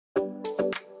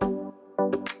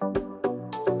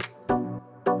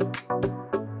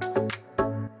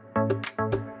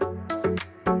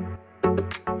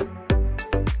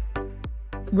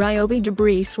Ryobi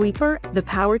Debris Sweeper, the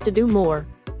power to do more.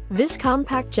 This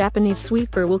compact Japanese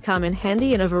sweeper will come in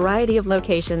handy in a variety of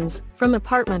locations, from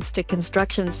apartments to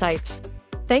construction sites.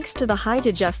 Thanks to the height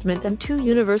adjustment and 2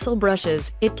 universal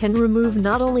brushes, it can remove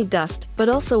not only dust, but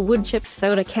also wood chips,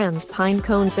 soda cans, pine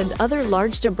cones and other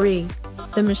large debris.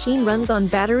 The machine runs on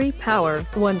battery power,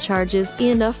 one charge is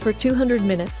enough for 200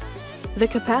 minutes. The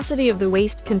capacity of the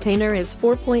waste container is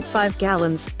 4.5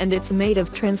 gallons, and it's made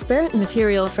of transparent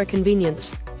material for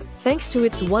convenience. Thanks to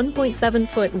its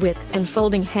 1.7-foot width and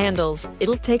folding handles,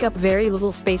 it'll take up very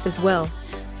little space as well.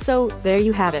 So, there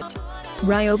you have it.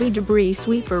 Ryobi Debris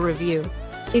Sweeper Review.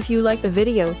 If you like the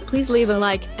video, please leave a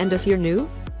like, and if you're new,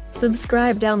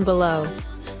 subscribe down below.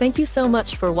 Thank you so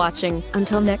much for watching,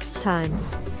 until next time.